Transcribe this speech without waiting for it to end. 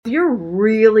You're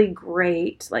really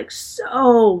great, like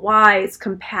so wise,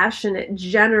 compassionate,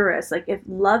 generous, like if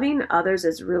loving others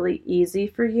is really easy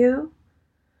for you,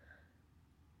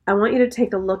 I want you to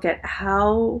take a look at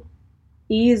how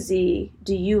easy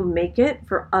do you make it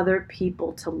for other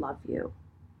people to love you?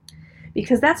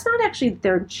 Because that's not actually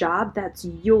their job, that's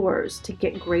yours to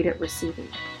get great at receiving.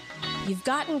 You've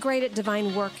gotten great at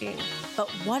divine working, but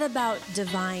what about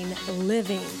divine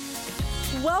living?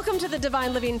 Welcome to the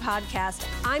Divine Living Podcast.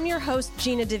 I'm your host,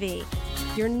 Gina DeVee.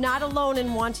 You're not alone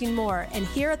in wanting more, and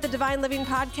here at the Divine Living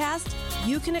Podcast,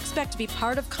 you can expect to be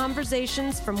part of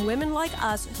conversations from women like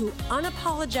us who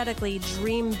unapologetically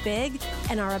dream big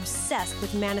and are obsessed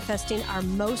with manifesting our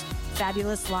most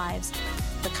fabulous lives.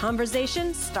 The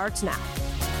conversation starts now.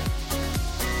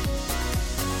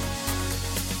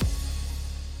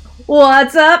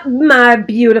 What's up, my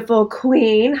beautiful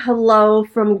queen? Hello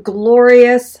from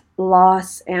glorious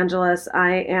Los Angeles.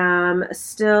 I am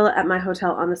still at my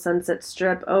hotel on the Sunset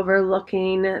Strip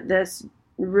overlooking this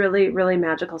really, really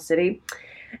magical city.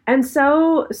 And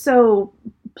so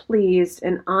pleased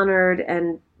and honored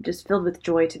and just filled with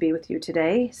joy to be with you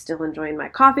today. Still enjoying my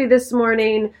coffee this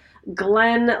morning.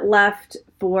 Glenn left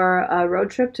for a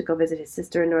road trip to go visit his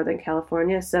sister in Northern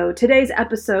California. So today's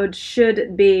episode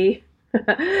should be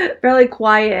fairly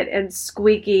quiet and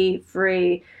squeaky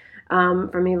free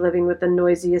for me living with the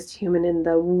noisiest human in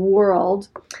the world.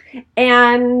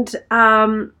 And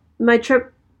my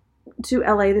trip to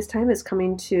LA this time is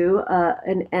coming to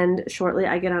an end shortly.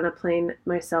 I get on a plane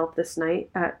myself this night.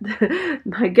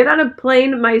 I get on a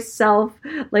plane myself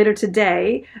later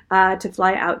today to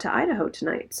fly out to Idaho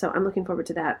tonight. So I'm looking forward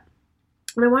to that.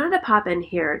 And I wanted to pop in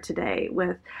here today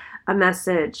with a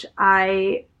message.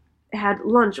 I had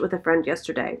lunch with a friend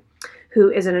yesterday who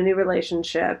is in a new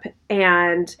relationship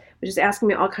and was just asking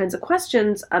me all kinds of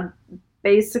questions,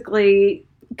 basically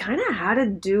kind of how to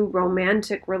do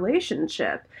romantic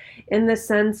relationship in the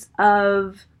sense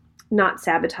of not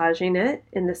sabotaging it,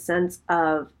 in the sense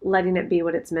of letting it be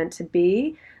what it's meant to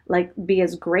be, like be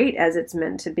as great as it's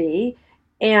meant to be.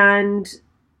 And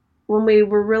when we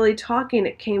were really talking,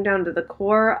 it came down to the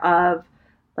core of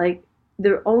like,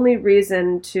 the only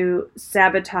reason to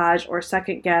sabotage or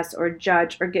second guess or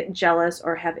judge or get jealous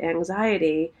or have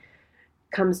anxiety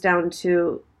comes down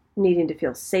to needing to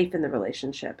feel safe in the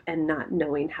relationship and not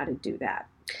knowing how to do that.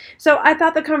 So I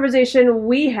thought the conversation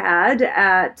we had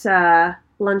at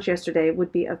lunch yesterday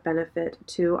would be of benefit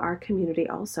to our community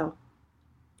also.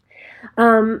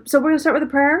 So we're going to start with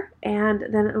a prayer, and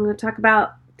then I'm going to talk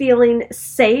about feeling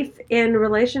safe in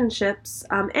relationships,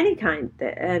 any kind,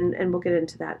 and we'll get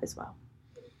into that as well.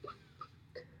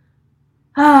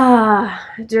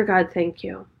 Dear God, thank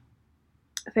you.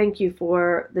 Thank you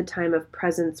for the time of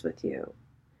presence with you.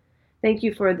 Thank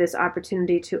you for this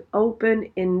opportunity to open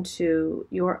into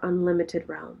your unlimited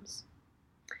realms.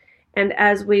 And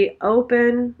as we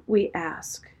open, we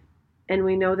ask, and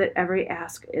we know that every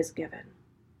ask is given.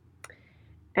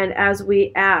 And as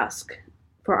we ask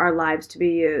for our lives to be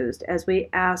used, as we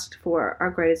asked for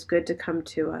our greatest good to come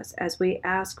to us, as we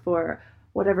ask for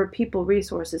whatever people,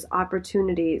 resources,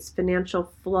 opportunities,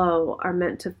 financial flow are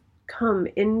meant to come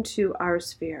into our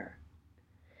sphere,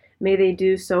 may they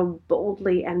do so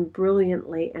boldly and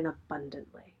brilliantly and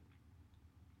abundantly.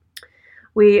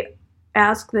 We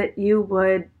ask that you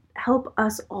would help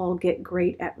us all get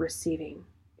great at receiving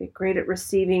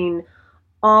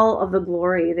all of the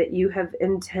glory that you have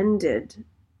intended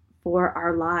for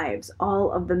our lives, all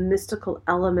of the mystical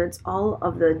elements, all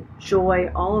of the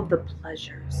joy, all of the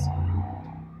pleasures.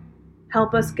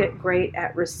 Help us get great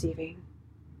at receiving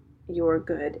your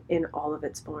good in all of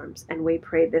its forms. And we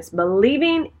pray this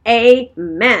believing,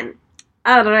 amen.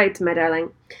 All right, my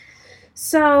darling.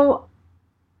 So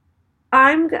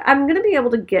I'm going to be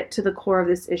able to get to the core of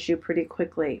this issue pretty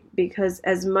quickly, because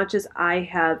as much as I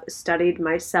have studied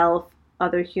myself,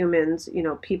 other humans,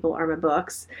 people are my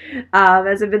books.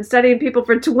 As I've been studying people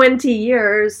for 20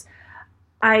 years,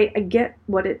 I get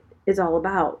what it is all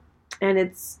about. And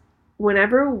it's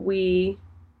whenever we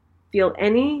feel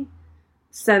any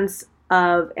sense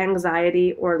of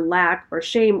anxiety or lack or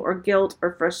shame or guilt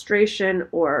or frustration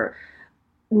or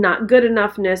not good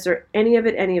enoughness or any of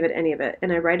it.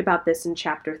 And I write about this in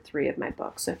chapter 3 of my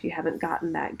book. So if you haven't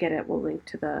gotten that, get it. We'll link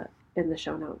to in the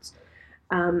show notes.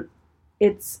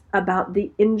 It's about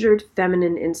the injured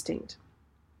feminine instinct.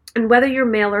 And whether you're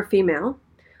male or female,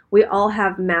 we all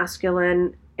have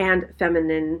masculine and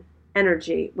feminine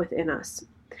energy within us.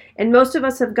 And most of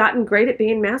us have gotten great at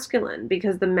being masculine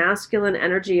because the masculine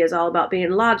energy is all about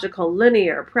being logical,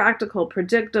 linear, practical,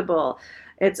 predictable.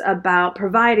 It's about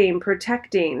providing,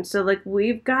 protecting. So like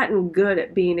we've gotten good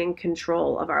at being in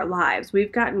control of our lives.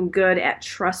 We've gotten good at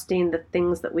trusting the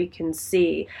things that we can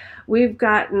see. We've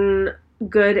gotten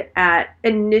good at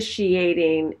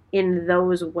initiating in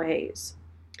those ways.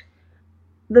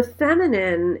 The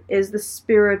feminine is the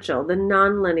spiritual, the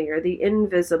nonlinear, the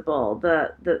invisible,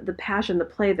 the passion, the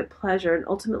play, the pleasure, and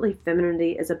ultimately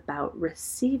femininity is about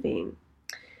receiving.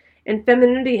 And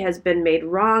femininity has been made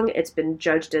wrong. It's been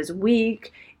judged as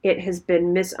weak. It has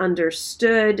been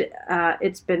misunderstood.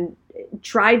 It's been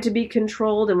tried to be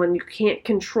controlled. And when you can't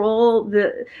control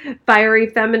the fiery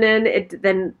feminine,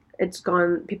 then it's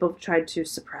gone. People have tried to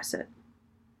suppress it.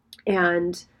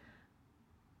 And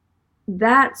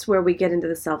that's where we get into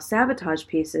the self-sabotage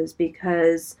pieces,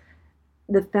 because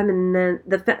the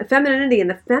femininity and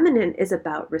the feminine is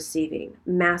about receiving.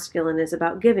 Masculine is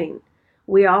about giving.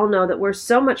 We all know that we're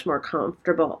so much more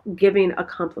comfortable giving a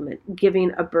compliment,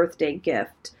 giving a birthday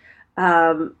gift,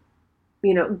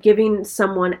 giving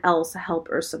someone else help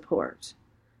or support.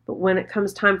 But when it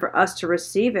comes time for us to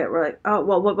receive it, we're like, oh,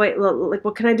 well, wait, like,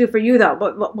 what can I do for you though?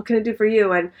 What can I do for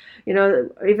you? And,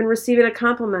 even receiving a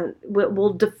compliment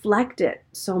will deflect it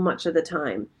so much of the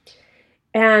time.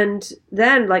 And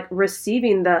then like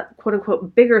receiving the quote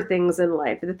unquote bigger things in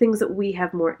life, the things that we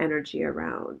have more energy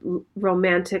around,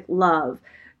 romantic love,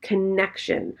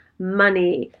 connection,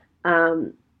 money,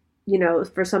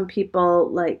 for some people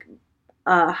like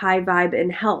high vibe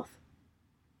in health.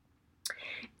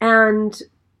 And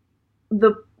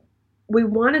we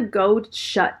want to go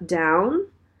shut down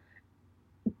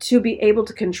to be able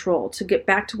to control, to get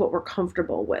back to what we're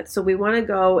comfortable with. So we want to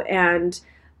go and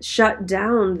shut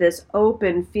down this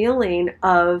open feeling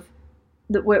of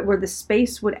where the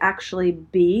space would actually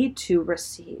be to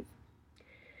receive.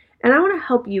 And I want to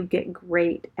help you get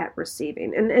great at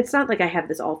receiving. And it's not like I have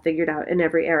this all figured out in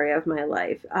every area of my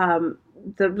life.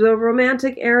 The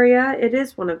romantic area, it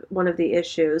is one of the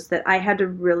issues that I had to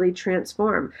really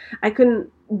transform. I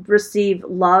couldn't receive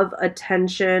love,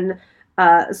 attention,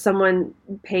 someone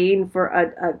paying for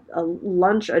a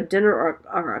lunch, a dinner,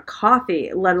 or a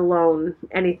coffee, let alone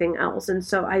anything else. And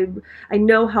so I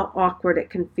know how awkward it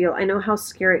can feel. I know how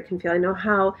scary it can feel. I know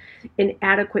how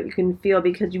inadequate you can feel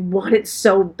because you want it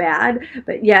so bad,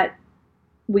 but yet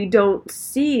we don't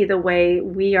see the way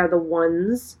we are the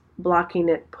ones blocking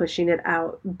it, pushing it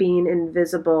out, being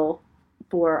invisible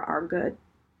for our good.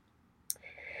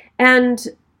 And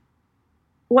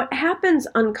what happens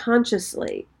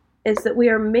unconsciously is that we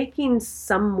are making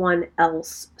someone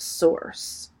else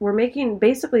source. We're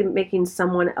basically making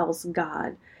someone else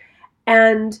God.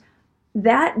 And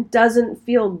that doesn't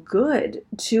feel good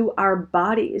to our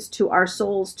bodies, to our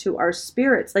souls, to our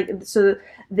spirits. So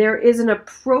there is an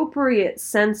appropriate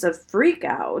sense of freak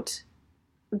out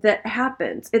that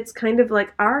happens. It's kind of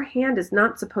like our hand is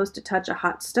not supposed to touch a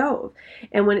hot stove.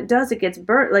 And when it does, it gets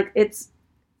burnt.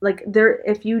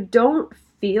 If you don't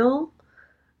feel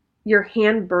your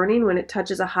hand burning when it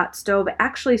touches a hot stove,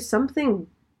 actually something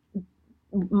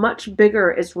much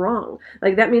bigger is wrong.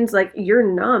 Like that means like you're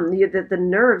numb, the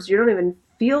nerves, you don't even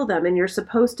feel them, and you're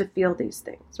supposed to feel these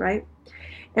things, right?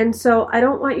 And so I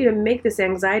don't want you to make this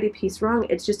anxiety piece wrong.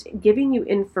 It's just giving you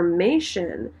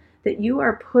information that you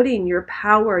are putting your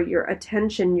power, your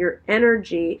attention, your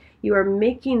energy, you are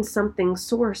making something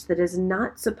source that is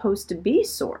not supposed to be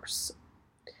source.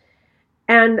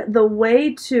 And the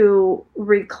way to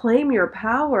reclaim your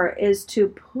power is to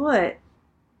put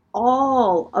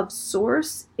all of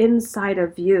source inside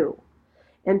of you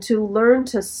and to learn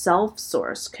to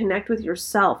self-source, connect with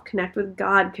yourself, connect with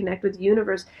God, connect with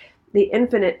universe, the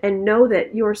infinite, and know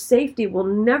that your safety will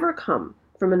never come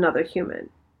from another human.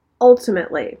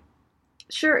 Ultimately,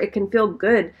 sure, it can feel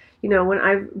good, when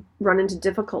I've run into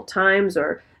difficult times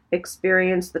or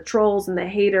experienced the trolls and the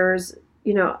haters,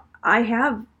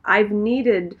 I've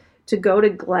needed to go to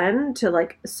Glenn to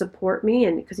like support me,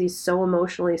 and because he's so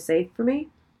emotionally safe for me.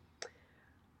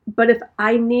 But if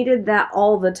I needed that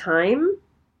all the time,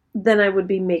 then I would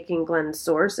be making Glenn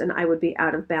source, and I would be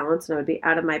out of balance, and I would be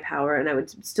out of my power, and I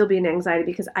would still be in anxiety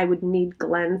because I would need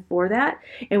Glenn for that.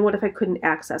 And what if I couldn't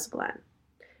access Glenn,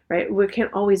 right? We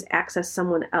can't always access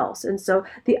someone else. And so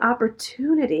the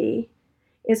opportunity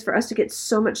is for us to get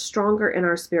so much stronger in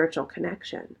our spiritual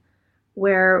connection,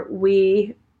 where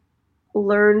we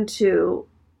learn to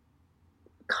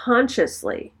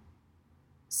consciously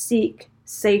seek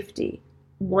safety,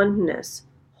 oneness,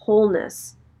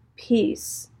 wholeness,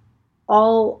 peace,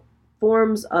 all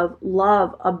forms of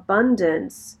love,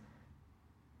 abundance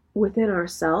within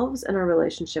ourselves and our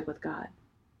relationship with God.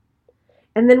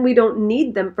 And then we don't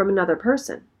need them from another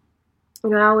person.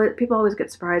 People always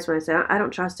get surprised when I say, I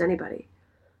don't trust anybody.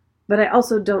 But I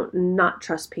also don't not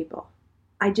trust people.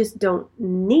 I just don't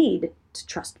need to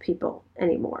trust people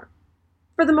anymore.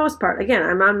 For the most part. Again,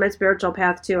 I'm on my spiritual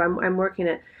path too. I'm working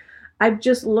it. I've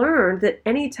just learned that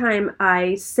anytime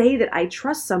I say that I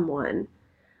trust someone,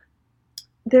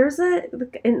 there's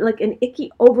an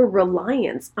icky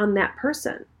over-reliance on that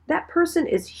person. That person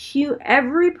is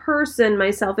every person,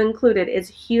 myself included, is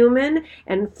human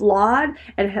and flawed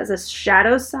and has a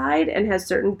shadow side and has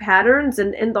certain patterns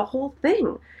and the whole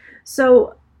thing.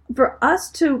 So for us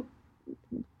to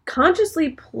consciously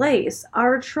place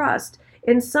our trust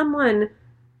in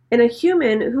a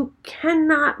human who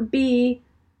cannot be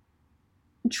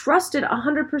trusted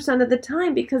 100% of the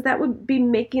time, because that would be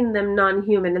making them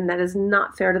non-human, and that is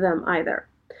not fair to them either.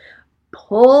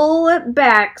 Pull it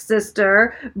back,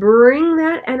 sister. Bring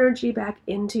that energy back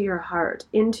into your heart,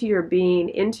 into your being,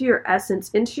 into your essence,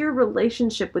 into your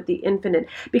relationship with the infinite.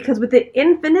 Because with the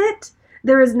infinite,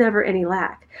 there is never any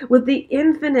lack. With the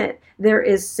infinite, there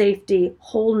is safety,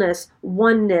 wholeness,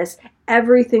 oneness,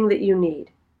 everything that you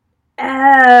need.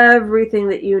 Everything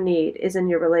that you need is in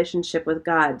your relationship with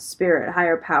God, spirit,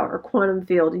 higher power, quantum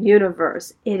field,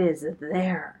 universe. It is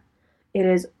there. It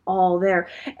is all there.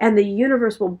 And the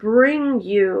universe will bring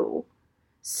you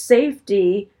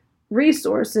safety,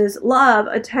 resources, love,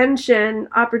 attention,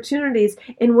 opportunities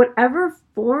in whatever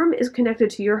form is connected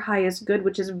to your highest good,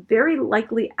 which is very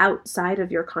likely outside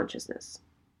of your consciousness.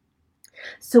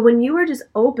 So when you are just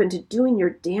open to doing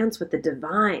your dance with the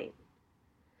divine,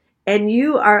 and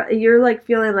you're like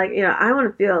feeling like, I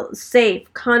want to feel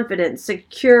safe, confident,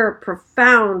 secure,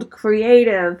 profound,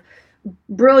 creative,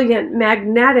 brilliant,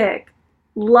 magnetic,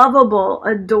 lovable,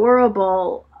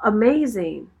 adorable,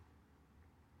 amazing.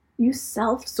 You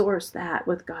self-source that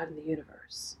with God in the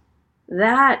universe.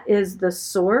 That is the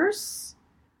source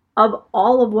of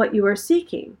all of what you are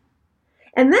seeking.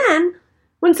 And then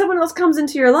when someone else comes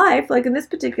into your life, like in this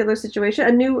particular situation,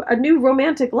 a new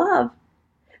romantic love,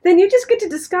 then you just get to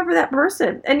discover that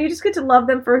person and you just get to love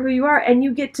them for who you are, and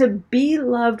you get to be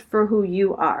loved for who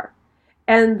you are.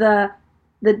 And the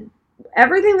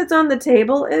everything that's on the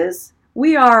table is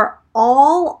we are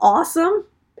all awesome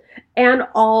and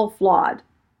all flawed.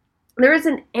 There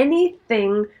isn't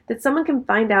anything that someone can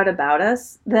find out about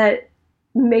us that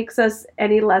makes us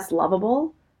any less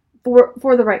lovable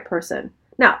for the right person.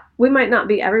 Now, we might not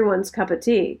be everyone's cup of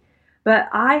tea, but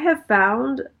I have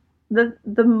found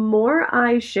the more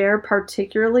I share,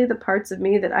 particularly the parts of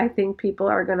me that I think people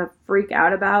are going to freak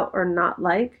out about or not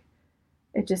like,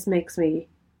 it just makes me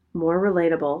more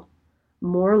relatable,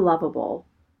 more lovable,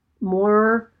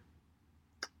 more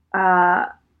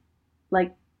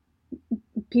like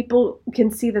people can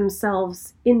see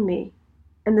themselves in me.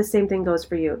 And the same thing goes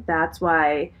for you. That's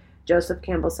why Joseph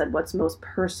Campbell said, what's most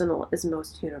personal is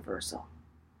most universal.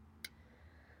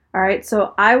 All right,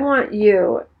 so I want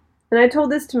you, and I told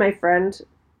this to my friend,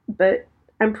 but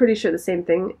I'm pretty sure the same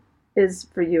thing is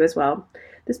for you as well.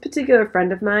 This particular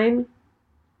friend of mine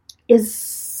is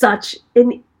such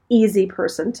an easy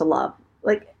person to love.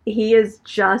 Like, he is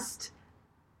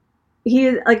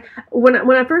like, when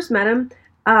I first met him,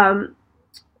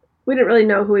 we didn't really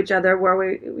know who each other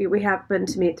were. We happened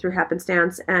to meet through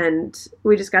happenstance, and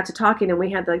we just got to talking, and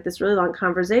we had like this really long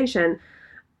conversation.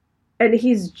 And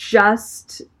he's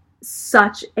just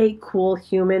such a cool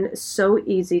human, so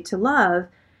easy to love.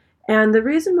 And the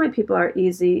reason why the people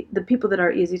that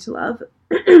are easy to love,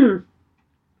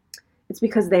 it's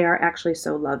because they are actually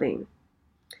so loving.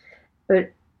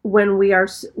 But when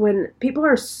people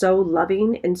are so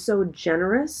loving and so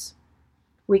generous,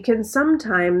 we can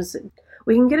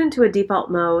get into a default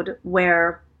mode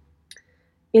where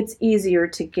it's easier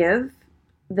to give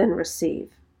than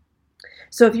receive.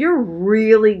 So if you're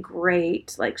really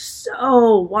great, like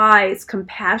so wise,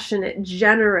 compassionate,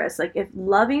 generous, like if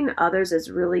loving others is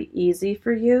really easy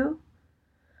for you,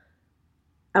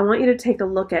 I want you to take a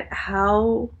look at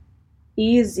how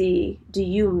easy do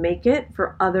you make it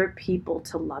for other people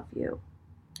to love you.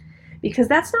 Because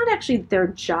that's not actually their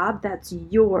job, that's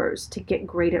yours to get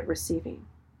great at receiving.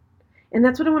 And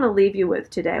that's what I want to leave you with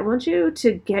today. I want you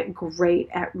to get great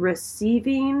at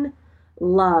receiving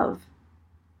love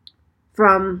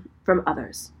from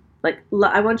others. Like,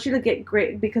 I want you to get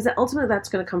great, because ultimately that's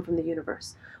going to come from the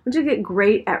universe. I want you to get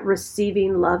great at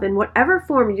receiving love in whatever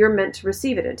form you're meant to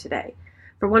receive it in today.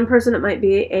 For one person, it might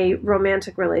be a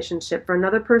romantic relationship. For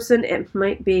another person, it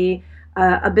might be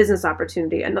a business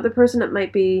opportunity. Another person, it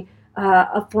might be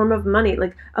a form of money.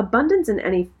 Like, abundance in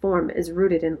any form is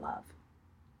rooted in love.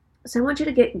 So I want you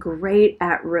to get great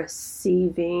at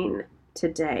receiving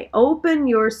today. Open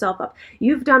yourself up.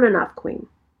 You've done enough, Queen.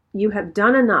 You have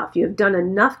done enough. You have done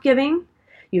enough giving.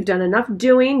 You've done enough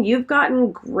doing. You've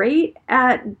gotten great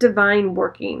at divine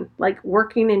working, like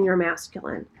working in your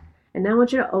masculine. And now I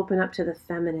want you to open up to the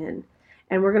feminine.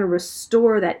 And we're going to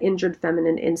restore that injured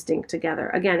feminine instinct together.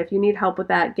 Again, if you need help with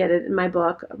that, get it in my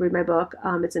book. Read my book.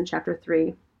 It's in chapter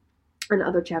 3 and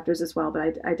other chapters as well, but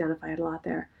I identify it a lot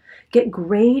there. Get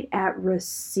great at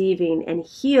receiving and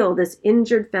heal this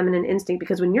injured feminine instinct,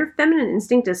 because when your feminine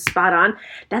instinct is spot on,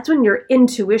 that's when your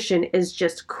intuition is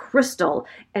just crystal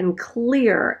and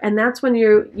clear. And that's when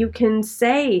you can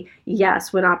say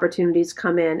yes when opportunities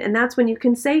come in. And that's when you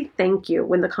can say thank you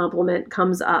when the compliment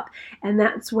comes up. And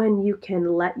that's when you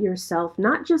can let yourself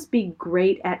not just be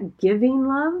great at giving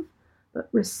love, but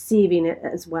receiving it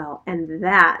as well. And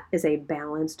that is a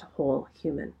balanced whole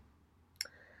human.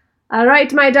 All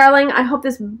right, my darling, I hope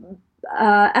this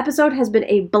episode has been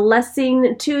a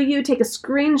blessing to you. Take a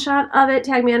screenshot of it.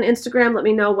 Tag me on Instagram. Let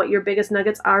me know what your biggest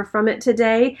nuggets are from it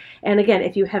today. And again,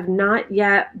 if you have not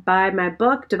yet, buy my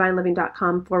book,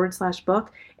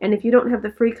 divineliving.com/book. And if you don't have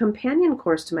the free companion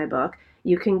course to my book,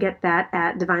 you can get that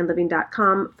at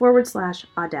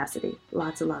divineliving.com/audacity.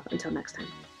 Lots of love. Until next time.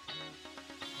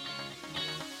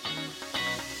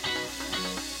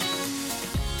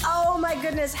 Oh my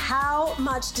goodness, how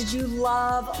much did you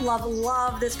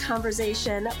love this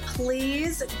conversation?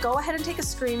 Please go ahead and take a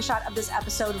screenshot of this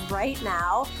episode right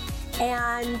now.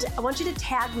 And I want you to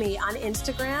tag me on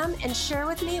Instagram and share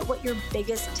with me what your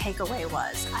biggest takeaway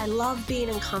was. I love being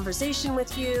in conversation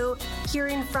with you,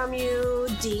 hearing from you,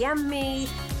 DM me.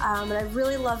 And I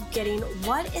really love getting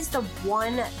what is the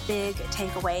one big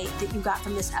takeaway that you got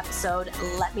from this episode.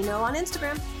 Let me know on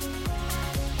Instagram.